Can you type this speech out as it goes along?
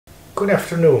Good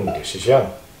afternoon, this is Jan.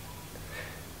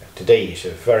 Today is a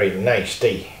very nice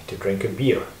day to drink a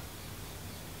beer.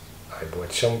 I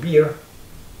bought some beer.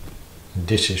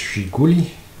 This is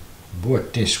Zhiguli.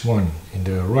 Bought this one in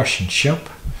the Russian shop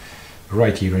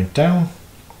right here in town.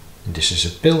 This is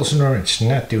a Pilsner, it's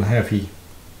not too heavy.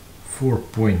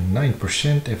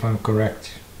 4.9% if I'm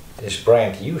correct. This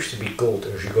brand used to be called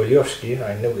Zhigulevsky,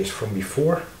 I know this from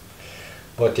before.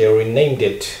 But they renamed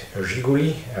it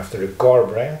Zhiguli after the car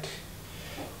brand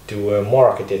to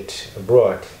market it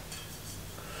abroad.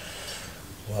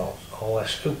 Well,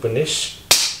 let's open this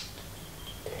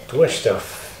twist of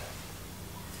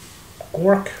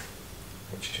cork,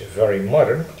 which is very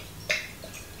modern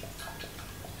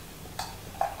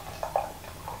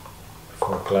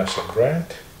for a classic brand.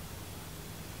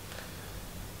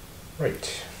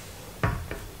 Right,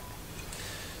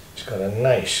 it's got a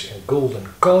nice golden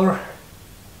color.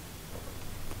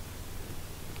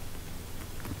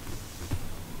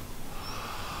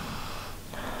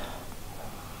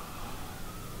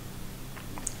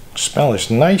 Smell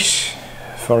is nice,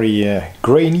 very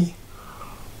grainy.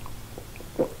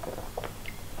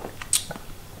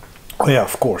 Oh yeah,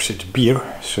 of course it's beer,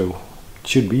 so it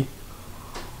should be.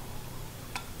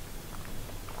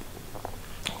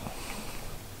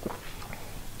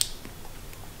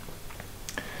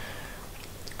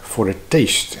 For the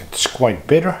taste, it's quite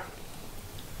bitter,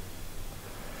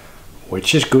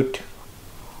 which is good.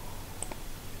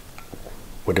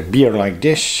 With a beer like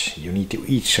this, you need to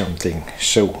eat something,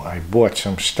 so I bought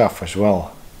some stuff as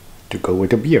well to go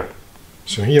with the beer.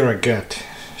 So here I got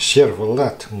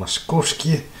Servelat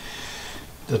Moskovsky.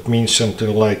 That means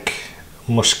something like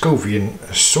Moscovian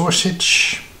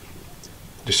sausage.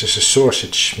 This is a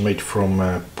sausage made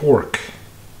from pork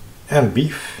and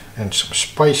beef and some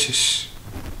spices.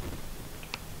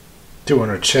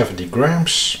 270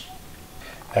 grams.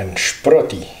 And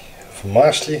Sprats of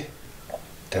Masli.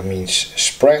 That means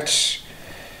Sprats.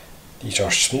 These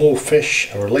are small fish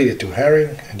related to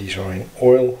herring, and these are in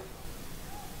oil.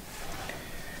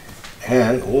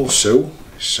 And also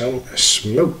some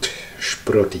smoked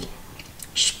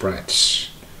Sprats.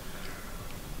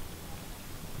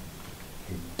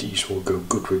 These will go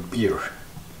good with beer.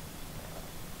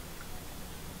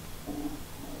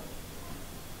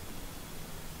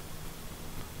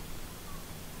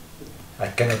 I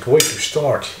cannot wait to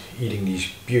start eating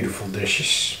these beautiful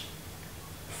dishes.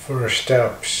 First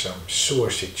up, some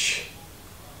sausage.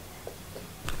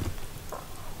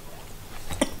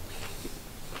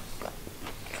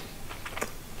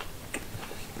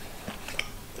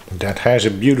 That has a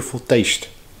beautiful taste.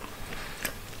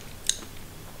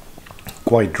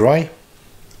 Quite dry,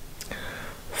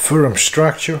 firm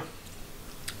structure.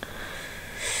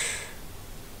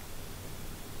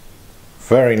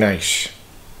 Very nice.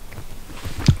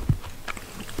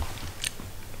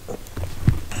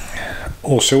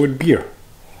 Also with beer.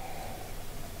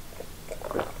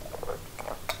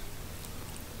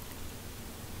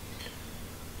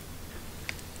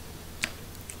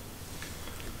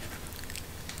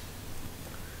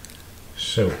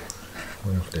 So,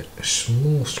 one of the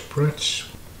small Sprats,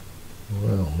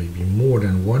 well, maybe more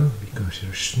than one, because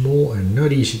they're small and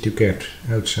not easy to get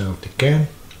outside of the can.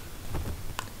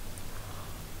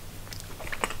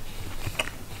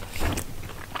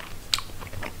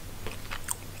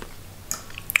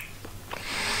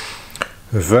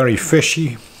 Very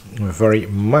fishy, very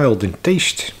mild in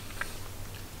taste.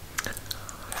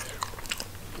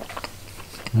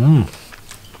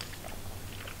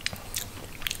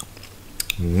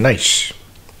 Nice.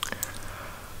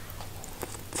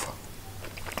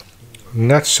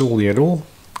 Not salty at all.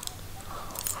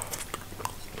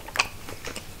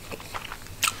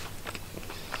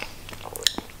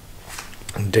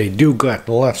 They do got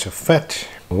lots of fat,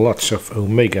 lots of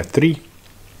omega-3.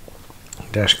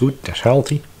 That's good, that's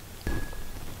healthy.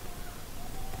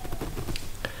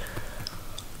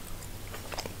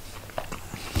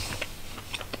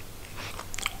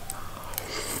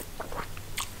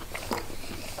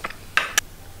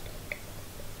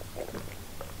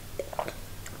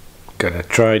 Gonna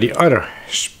try the other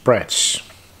Sprats,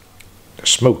 the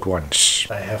smoked ones.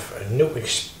 I have no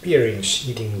experience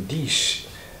eating these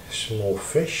small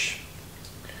fish,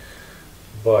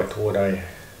 but what I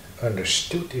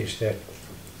understood is that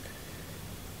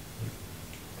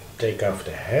take off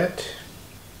the head.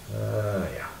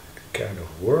 Yeah, it kind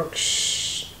of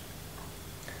works.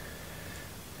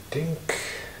 I think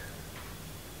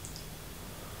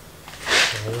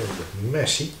it's a little bit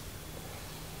messy.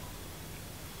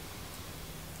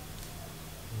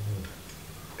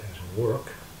 Doesn't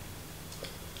work.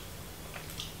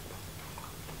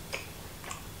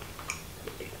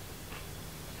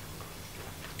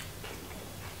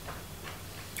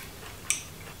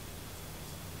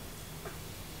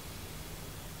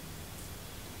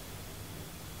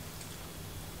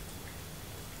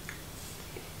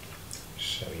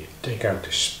 Take out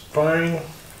the spine.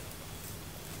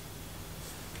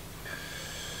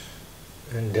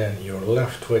 And then you're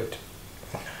left with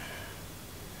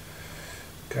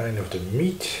kind of the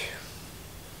meat.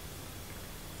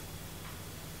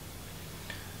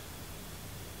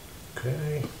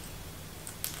 Okay.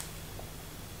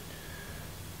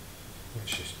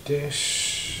 Which is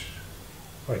this?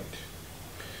 Right.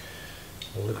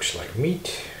 Looks like meat,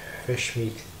 fish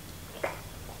meat.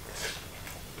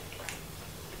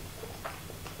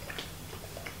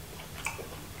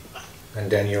 And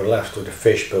then you're left with the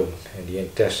fish bone and the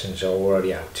intestines are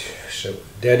already out. So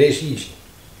that is easy,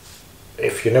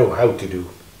 if you know how to do.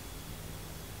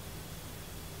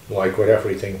 Like with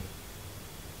everything.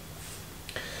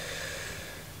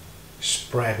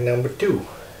 Sprat number 2.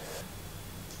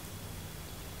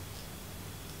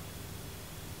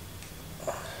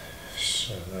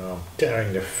 So now I'm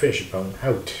tearing the fish bone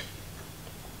out.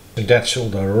 And that's all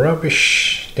the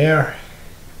rubbish there.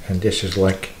 And this is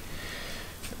like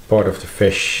part of the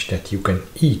fish that you can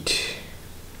eat.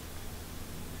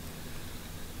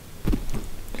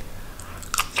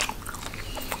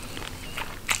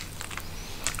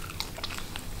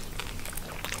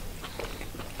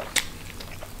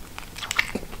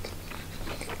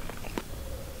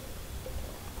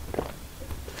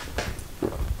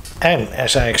 And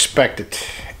as I expected,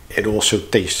 it also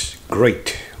tastes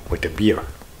great with the beer.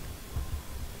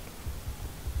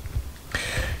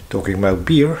 Talking about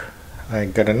beer, I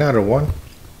got another one.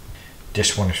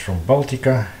 This one is from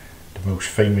Baltika, the most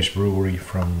famous brewery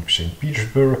from St.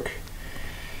 Petersburg.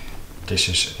 This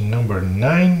is number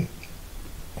 9,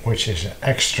 which is an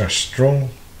extra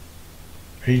strong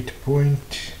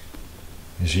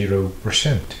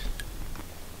 8.0%.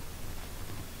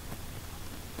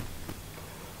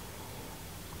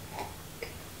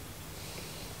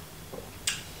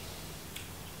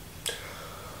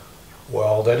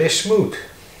 Well, that is smooth.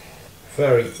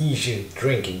 Very easy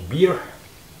drinking beer.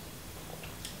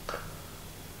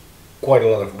 Quite a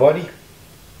lot of body.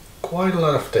 Quite a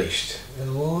lot of taste. A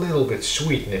little bit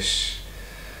sweetness.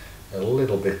 A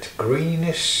little bit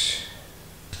graininess.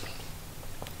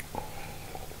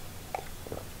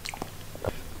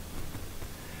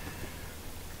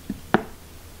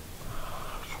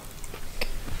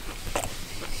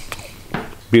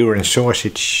 Beer and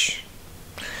sausage.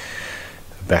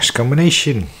 Best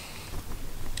combination.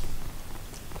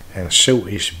 And so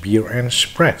is beer and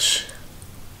Sprats.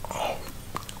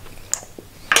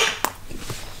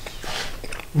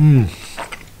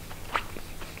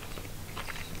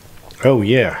 Oh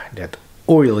yeah, that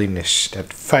oiliness, that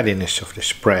fattiness of the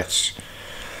Sprats.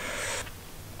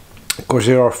 Of course,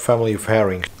 they are a family of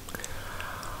herring.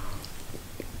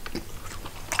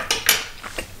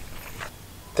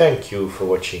 Thank you for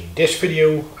watching this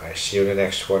video. I see you in the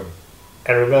next one.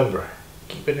 And remember,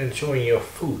 keep on enjoying your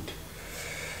food.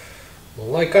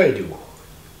 Like I do.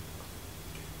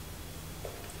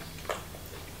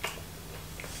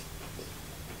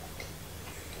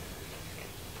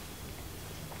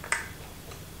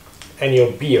 And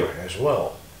your beer as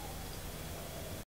well.